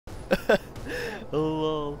Oh,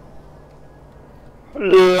 lol.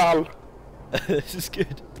 Lol. This is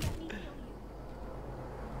good.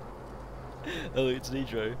 Oh, it's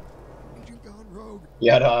Nitro.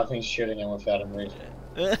 Yeah, no, I've been shooting him without him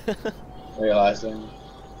realizing.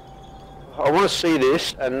 I want to see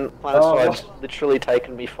this, and Planetide's literally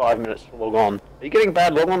taken me 5 minutes to log on. Are you getting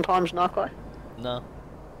bad log on times, Narco? No.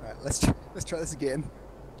 Alright, let's try this again.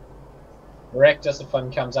 Wreck just the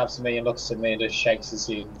fun comes up to me and looks at me and just shakes his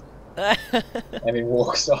head. And then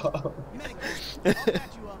walks off.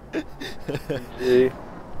 Yeah.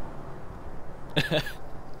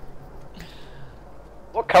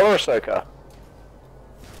 What colour is Soca?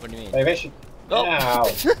 What do you mean? They've actually... Oh.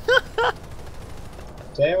 Ow!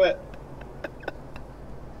 Damn it!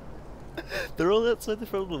 They're all outside the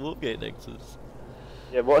front of the warp gate nexus.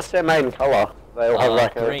 Yeah, what's their main colour? They all have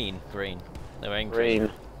like green. They're wearing green.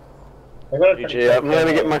 They got a GG, I'm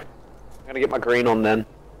gonna get my green on then.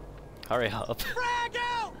 Hurry up.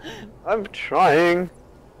 I'm trying.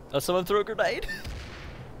 Oh, someone threw a grenade.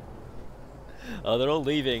 Oh, they're all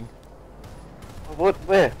leaving. Oh, what?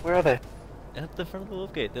 Where? Where are they? At the front of the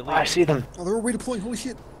warp gate. They're Oh, leaving. I see them. Oh, they're all redeploying. Holy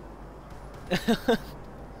shit!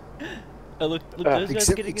 Oh, look! Those guys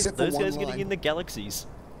except- getting except in, for those guys one getting line. in the galaxies.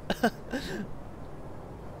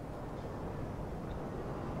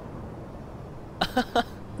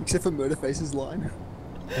 Except for Murderface's line.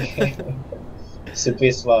 It's the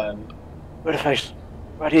best line. Where the face?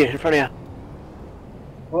 Right here, in front of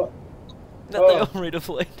What? No, Oh. they all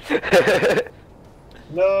redeployed. you.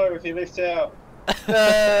 No, he left out.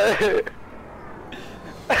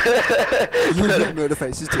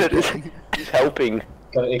 Murderface is doing. He's helping.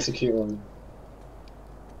 Gotta execute him.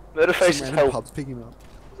 Murderface is Some random helping. pubs picking him up.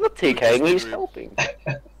 He's not TKing, he's helping.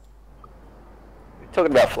 We're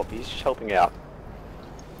talking about Floppy, he's just helping out.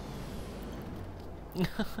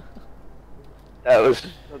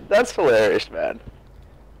 That's hilarious, man.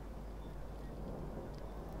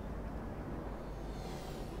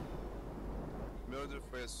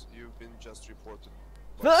 Murderface, you've been just reported.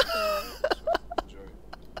 Enjoy.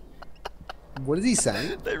 What is he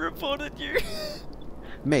saying? They reported you.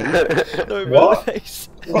 Me? No, What? Murderface.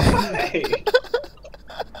 Why?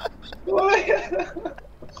 Why?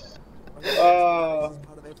 Oh.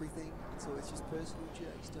 Part of everything, so it's just personal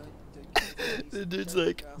jokes. Don't. The dude's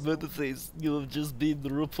like, Murderface, you have just been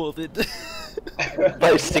reported.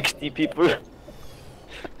 By 60 people.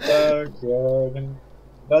 Oh god.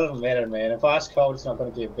 Doesn't matter, man. If Ice Cold's not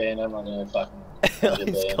gonna get banned, I'm not gonna fucking get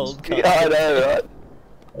Ice banned. cold Yeah, I know,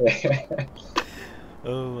 right?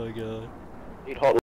 Oh my god. Eat hot